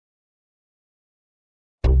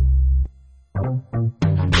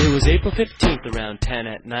It was April 15th around 10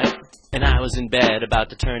 at night, and I was in bed about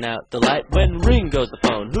to turn out the light when ring goes the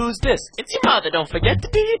phone. Who's this? It's your mother. Don't forget to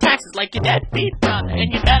do your taxes like your deadbeat brother,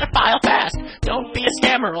 and you better file fast. Don't be a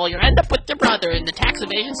scammer or you'll end up with your brother in the tax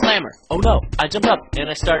evasion slammer. Oh no, I jumped up and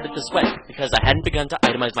I started to sweat because I hadn't begun to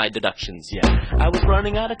itemize my deductions yet. I was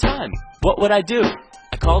running out of time. What would I do?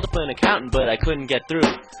 I called up an accountant, but I couldn't get through.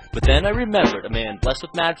 But then I remembered a man blessed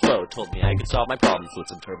with mad flow told me I could solve my problems with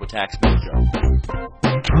some TurboTax mojo.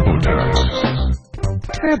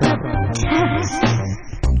 TurboTax.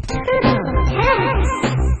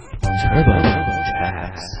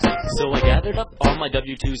 So I gathered up all my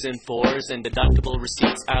W-2s and 4s and deductible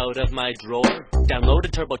receipts out of my drawer,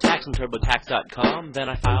 downloaded TurboTax from TurboTax.com, then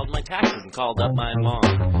I filed my taxes and called up my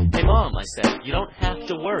mom. Hey mom, I said, you don't have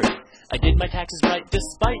to worry. I did my taxes right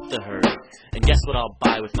despite the hurry. And guess what I'll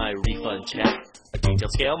buy with my refund check? A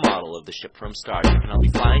detailed scale model of the ship from Star Trek, and I'll be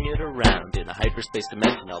flying it around in a hyperspace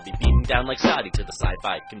dimension. I'll be beaten down like Saudi to the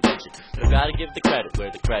sci-fi convention. But I've gotta give the credit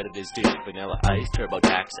where the credit is due. Vanilla Ice,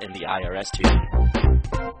 TurboTax, and the IRS too.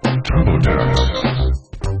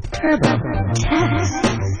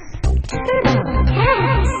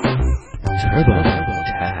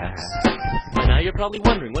 TurboTax. Now you're probably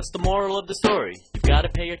wondering, what's the moral of the story? You've got to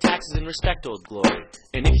pay your taxes and respect Old Glory.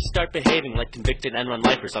 And if you start behaving like convicted Enron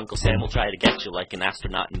lifers, Uncle Sam will try to get you like an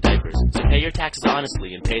astronaut in diapers. So pay your taxes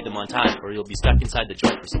honestly and pay them on time, or you'll be stuck inside the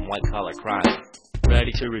joint for some white-collar crime.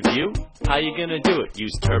 Ready to review? How you gonna do it?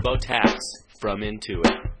 Use TurboTax from Intuit.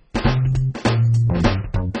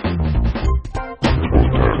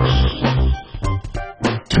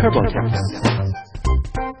 TurboTax.